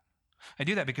do that? They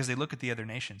do that because they look at the other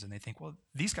nations and they think, well,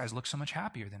 these guys look so much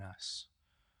happier than us.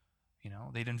 You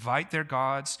know, they'd invite their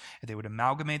gods, and they would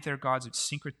amalgamate their gods, would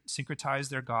syncretize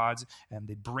their gods, and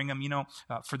they'd bring them,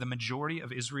 for the majority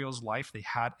of Israel's life, they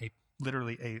had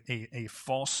literally a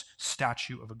false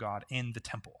statue of a god in the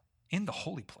temple, in the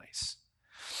holy place.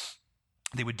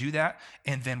 They would do that,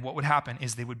 and then what would happen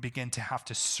is they would begin to have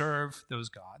to serve those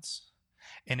gods,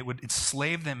 and it would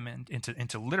enslave them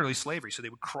into literally slavery. So they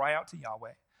would cry out to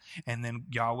Yahweh, and then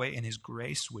Yahweh in his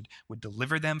grace would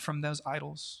deliver them from those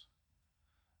idols.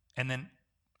 And then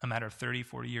a matter of 30,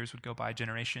 40 years would go by, a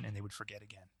generation, and they would forget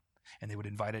again. And they would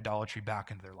invite idolatry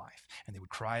back into their life. And they would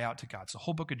cry out to God. It's the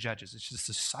whole book of Judges. It's just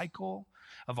a cycle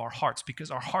of our hearts, because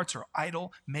our hearts are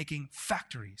idol-making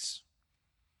factories.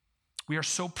 We are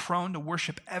so prone to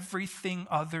worship everything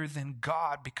other than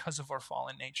God because of our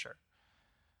fallen nature.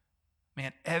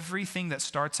 Man, everything that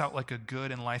starts out like a good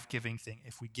and life-giving thing,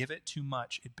 if we give it too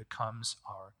much, it becomes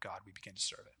our God. We begin to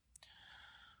serve it.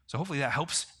 So hopefully that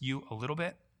helps you a little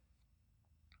bit.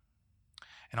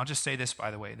 And I'll just say this,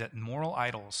 by the way, that moral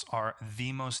idols are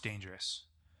the most dangerous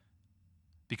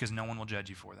because no one will judge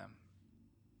you for them.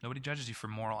 Nobody judges you for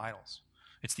moral idols.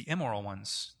 It's the immoral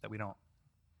ones that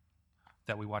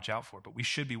we watch out for, but we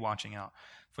should be watching out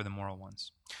for the moral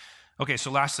ones. Okay,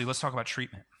 so lastly, let's talk about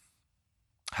treatment.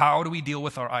 How do we deal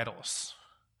with our idols?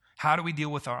 How do we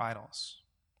deal with our idols?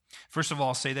 First of all,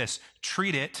 I'll say this: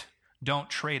 treat it, don't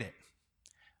trade it.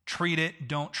 Treat it,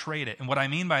 don't trade it. And what I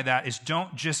mean by that is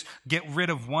don't just get rid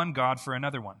of one God for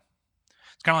another one.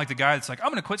 It's kind of like the guy that's like, I'm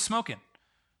going to quit smoking.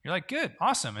 You're like, good,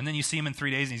 awesome. And then you see him in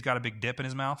 3 days and he's got a big dip in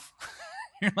his mouth.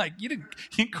 You're like, you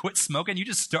didn't quit smoking, you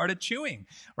just started chewing,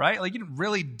 right? Like, you didn't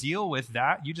really deal with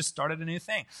that. You just started a new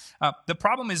thing. The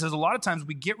problem is a lot of times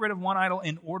we get rid of one idol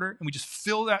in order and we just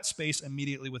fill that space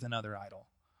immediately with another idol.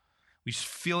 We just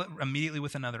fill it immediately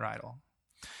with another idol.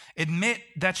 Admit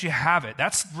that you have it.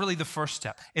 That's really the first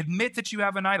step. Admit that you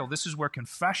have an idol. This is where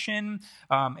confession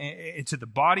to the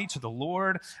body, to the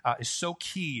Lord, is so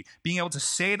key. Being able to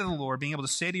say to the Lord, being able to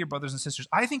say to your brothers and sisters,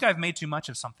 I think I've made too much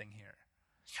of something here.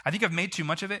 I think I've made too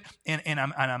much of it, and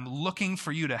I'm looking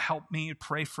for you to help me,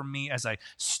 pray for me as I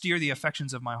steer the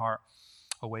affections of my heart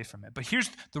away from it. But here's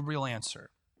the real answer.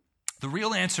 The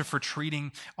real answer for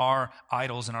treating our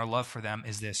idols and our love for them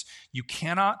is this: you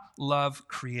cannot love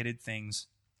created things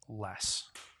less.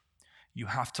 You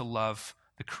have to love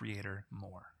the Creator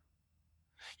more.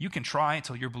 You can try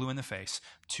until you're blue in the face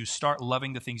to start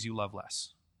loving the things you love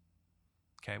less.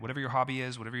 Okay, whatever your hobby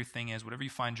is, whatever your thing is, whatever you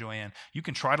find joy in, you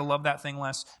can try to love that thing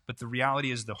less, but the reality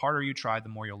is the harder you try, the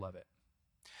more you'll love it.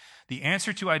 The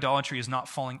answer to idolatry is not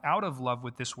falling out of love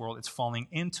with this world, it's falling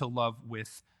into love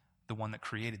with the one that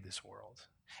created this world.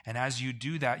 And as you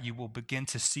do that, you will begin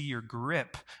to see your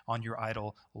grip on your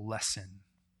idol lessen.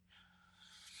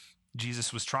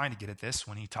 Jesus was trying to get at this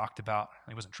when he talked about,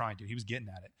 he wasn't trying to, he was getting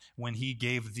at it. When he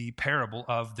gave the parable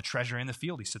of the treasure in the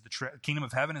field, he said the kingdom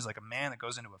of heaven is like a man that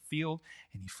goes into a field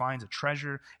and he finds a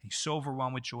treasure and he's so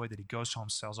overwhelmed with joy that he goes home,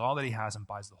 sells all that he has and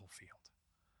buys the whole field.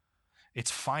 It's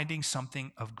finding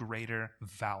something of greater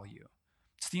value.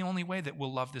 It's the only way that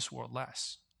we'll love this world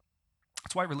less.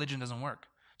 That's why religion doesn't work.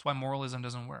 That's why moralism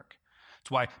doesn't work.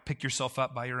 That's why pick yourself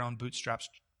up by your own bootstraps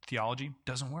theology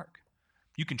doesn't work.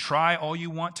 You can try all you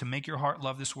want to make your heart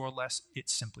love this world less. It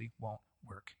simply won't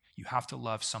work. You have to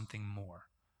love something more.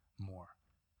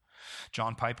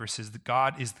 John Piper says that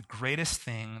God is the greatest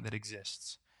thing that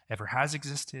exists, ever has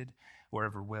existed, or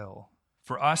ever will.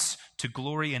 For us to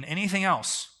glory in anything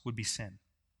else would be sin.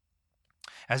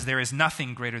 As there is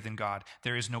nothing greater than God,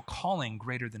 there is no calling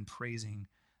greater than praising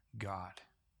God.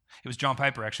 It was John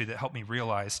Piper, actually, that helped me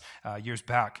realize years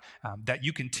back that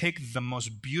you can take the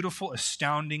most beautiful,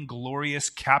 astounding, glorious,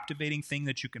 captivating thing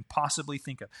that you can possibly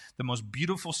think of, the most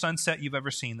beautiful sunset you've ever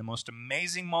seen, the most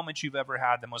amazing moment you've ever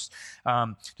had, the most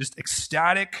just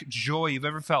ecstatic joy you've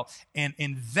ever felt, and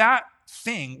that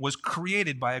thing was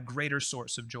created by a greater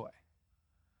source of joy.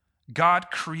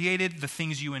 God created the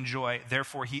things you enjoy,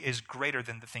 therefore he is greater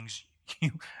than the things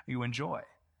you enjoy.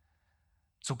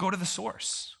 So go to the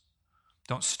source.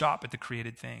 Don't stop at the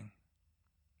created thing.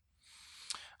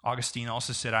 Augustine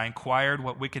also said, I inquired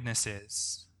what wickedness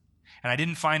is, and I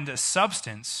didn't find a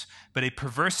substance, but a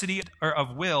perversity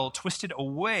of will twisted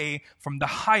away from the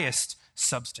highest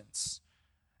substance.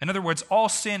 In other words, all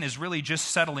sin is really just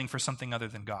settling for something other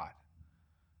than God.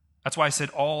 That's why I said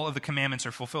all of the commandments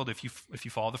are fulfilled if you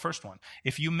follow the first one.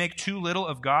 If you make too little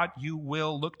of God, you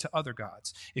will look to other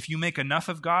gods. If you make enough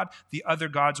of God, the other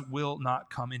gods will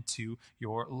not come into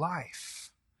your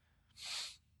life.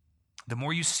 The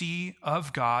more you see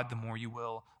of God, the more you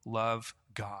will love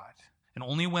God. And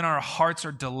only when our hearts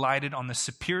are delighted on the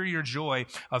superior joy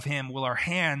of him will our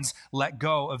hands let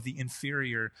go of the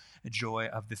inferior joy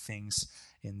of the things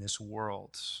in this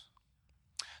world.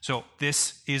 So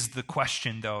this is the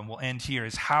question, though, and we'll end here,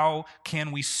 is how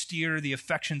can we steer the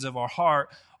affections of our heart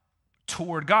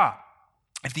toward God?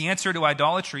 If the answer to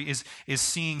idolatry is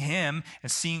seeing him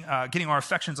and getting our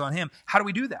affections on him, how do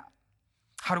we do that?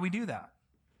 How do we do that?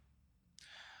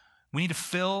 We need to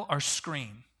fill our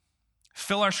screen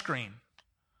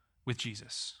with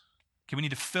Jesus. Okay, we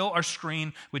need to fill our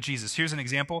screen with Jesus. Here's an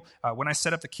example. When I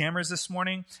set up the cameras this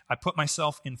morning, I put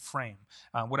myself in frame.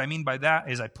 What I mean by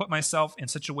that is I put myself in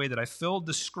such a way that I filled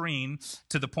the screen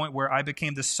to the point where I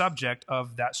became the subject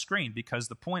of that screen, because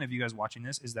the point of you guys watching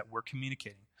this is that we're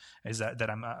communicating, is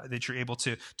that you're able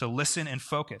to listen and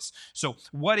focus. So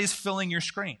what is filling your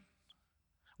screen?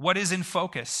 What is in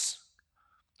focus?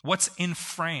 What's in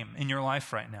frame in your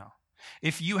life right now?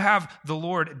 If you have the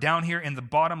Lord down here in the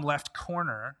bottom left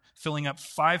corner, filling up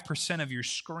 5% of your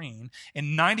screen,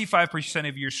 and 95%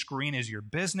 of your screen is your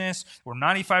business, or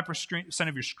 95%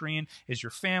 of your screen is your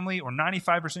family, or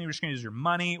 95% of your screen is your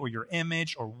money, or your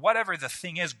image, or whatever the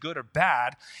thing is, good or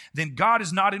bad, then God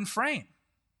is not in frame.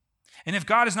 And if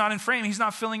God is not in frame, he's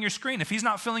not filling your screen. If he's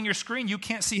not filling your screen, you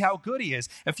can't see how good he is.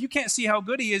 If you can't see how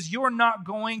good he is, you're not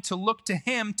going to look to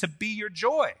him to be your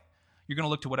joy. You're going to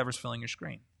look to whatever's filling your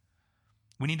screen.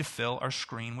 We need to fill our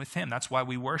screen with him. That's why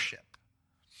we worship.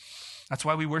 That's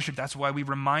why we worship. That's why we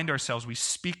remind ourselves. We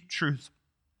speak truth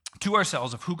to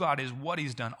ourselves of who God is, what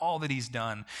he's done, all that he's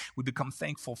done. We become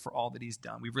thankful for all that he's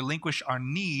done. We relinquish our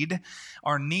need.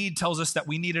 Our need tells us that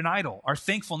we need an idol. Our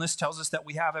thankfulness tells us that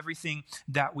we have everything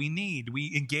that we need.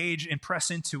 We engage and press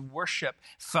into worship,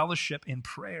 fellowship, and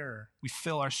prayer. We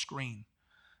fill our screen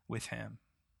with him.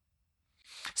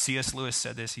 C.S. Lewis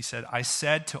said this. He said, I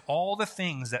said to all the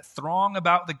things that throng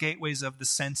about the gateways of the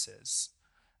senses.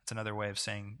 That's another way of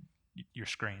saying your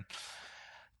screen.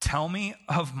 Tell me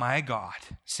of my God,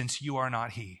 since you are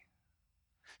not he.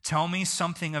 Tell me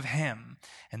something of him.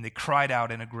 And they cried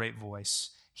out in a great voice,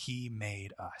 he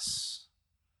made us.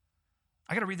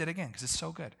 I got to read that again because it's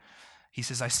so good. He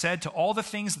says, I said to all the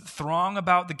things that throng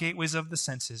about the gateways of the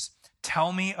senses,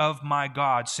 tell me of my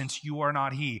God, since you are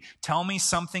not he. Tell me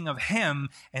something of him.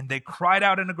 And they cried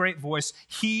out in a great voice,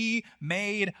 he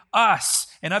made us.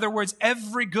 In other words,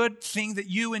 every good thing that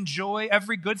you enjoy,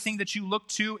 every good thing that you look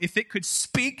to, if it could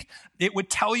speak, it would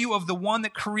tell you of the one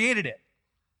that created it.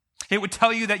 It would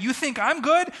tell you that you think I'm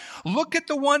good? Look at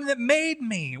the one that made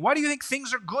me. Why do you think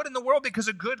things are good in the world? Because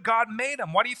a good God made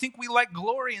them. Why do you think we like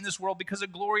glory in this world? Because a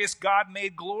glorious God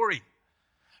made glory.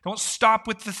 Don't stop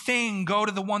with the thing. Go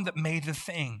to the one that made the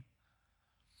thing.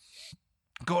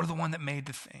 Go to the one that made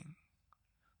the thing.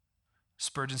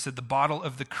 Spurgeon said, the bottle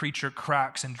of the creature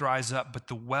cracks and dries up, but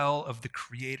the well of the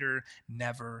Creator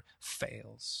never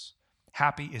fails.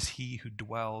 Happy is he who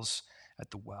dwells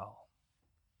at the well.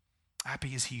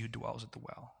 Happy is he who dwells at the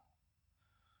well.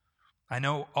 I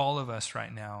know all of us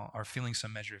right now are feeling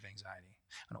some measure of anxiety.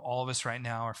 And all of us right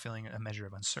now are feeling a measure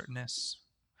of uncertainness.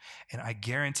 And I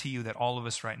guarantee you that all of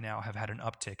us right now have had an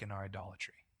uptick in our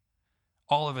idolatry.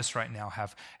 All of us right now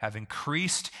have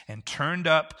increased and turned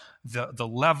up the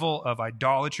level of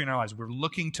idolatry in our lives. We're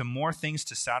looking to more things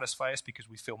to satisfy us because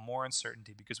we feel more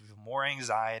uncertainty, because we feel more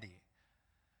anxiety.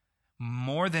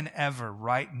 More than ever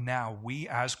right now, we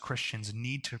as Christians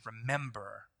need to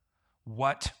remember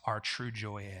what our true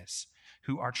joy is,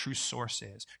 who our true source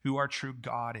is, who our true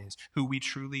God is, who we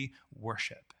truly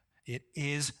worship. It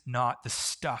is not the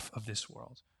stuff of this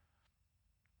world.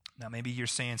 Now, maybe you're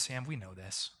saying, Sam, we know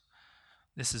this.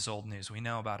 This is old news. We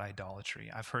know about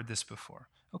idolatry. I've heard this before.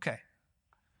 Okay.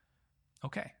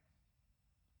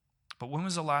 But when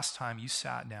was the last time you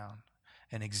sat down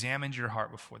and examined your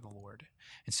heart before the Lord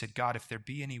and said, God, if there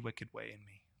be any wicked way in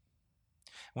me?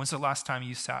 When's the last time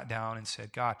you sat down and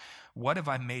said, God, what have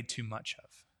I made too much of?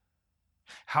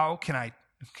 How can I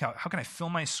fill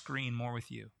my screen more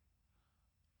with you?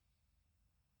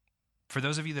 For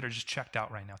those of you that are just checked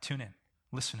out right now, tune in.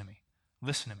 Listen to me.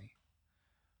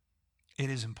 It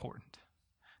is important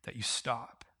that you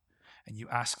stop and you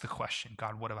ask the question,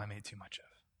 God, what have I made too much of?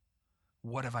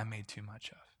 What have I made too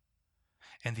much of?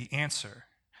 And the answer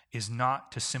is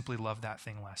not to simply love that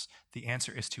thing less. The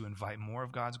answer is to invite more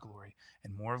of God's glory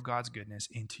and more of God's goodness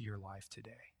into your life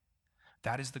today.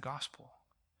 That is the gospel.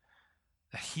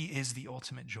 That he is the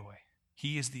ultimate joy.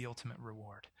 He is the ultimate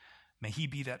reward. May he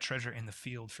be that treasure in the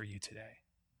field for you today.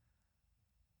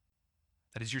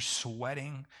 That as you're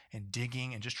sweating and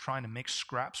digging and just trying to make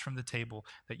scraps from the table,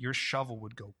 that your shovel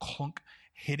would go clunk,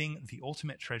 hitting the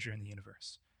ultimate treasure in the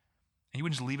universe. And you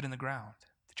wouldn't just leave it in the ground,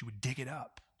 that you would dig it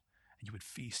up and you would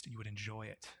feast and you would enjoy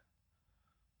it.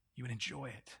 You would enjoy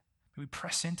it. May we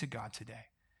press into God today.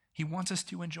 He wants us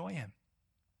to enjoy him.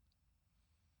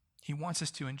 He wants us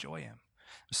to enjoy him.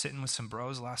 I was sitting with some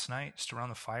bros last night, just around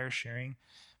the fire, sharing,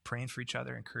 praying for each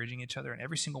other, encouraging each other, and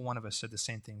every single one of us said the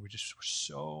same thing. We're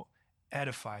so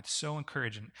edified, so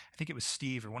encouraged. And I think it was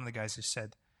Steve or one of the guys who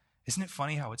said, isn't it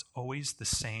funny how it's always the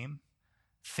same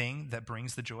thing that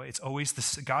brings the joy? It's always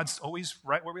God's always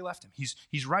right where we left him.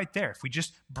 He's right there. If we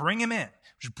just bring him in,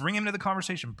 just bring him into the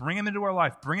conversation, bring him into our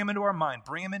life, bring him into our mind,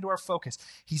 bring him into our focus,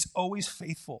 he's always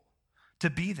faithful to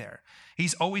be there.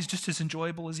 He's always just as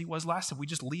enjoyable as he was last time. We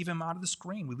just leave him out of the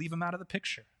screen. We leave him out of the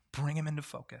picture. Bring him into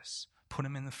focus. Put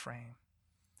him in the frame.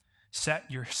 Set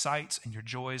your sights and your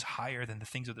joys higher than the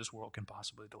things of this world can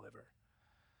possibly deliver.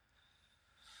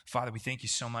 Father, we thank you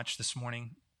so much this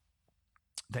morning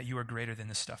that you are greater than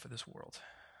the stuff of this world.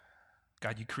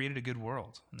 God, you created a good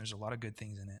world, and there's a lot of good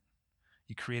things in it.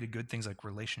 You created good things like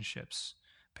relationships,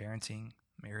 parenting,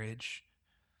 marriage.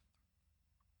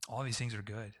 All these things are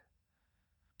good.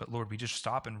 But Lord, we just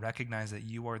stop and recognize that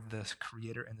you are the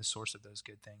creator and the source of those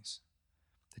good things,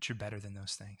 that you're better than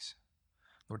those things.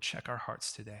 Lord, check our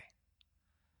hearts today.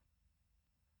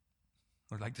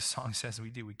 Lord, like the song says we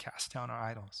do, we cast down our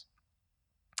idols.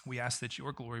 We ask that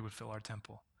your glory would fill our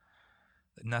temple,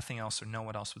 that nothing else or no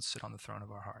one else would sit on the throne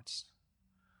of our hearts.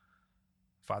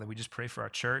 Father, we just pray for our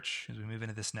church as we move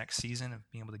into this next season of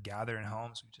being able to gather in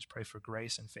homes. We just pray for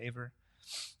grace and favor.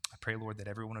 I pray, Lord, that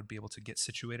everyone would be able to get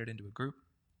situated into a group,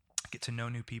 get to know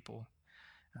new people.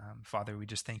 Father, we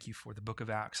just thank you for the book of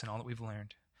Acts and all that we've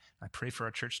learned. I pray for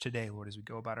our church today, Lord, as we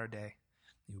go about our day.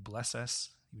 You would bless us.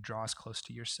 You would draw us close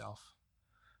to yourself.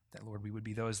 That, Lord, we would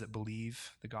be those that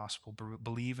believe the gospel,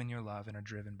 believe in your love, and are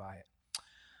driven by it.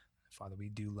 Father, we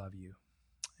do love you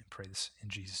and pray this in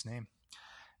Jesus' name.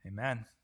 Amen.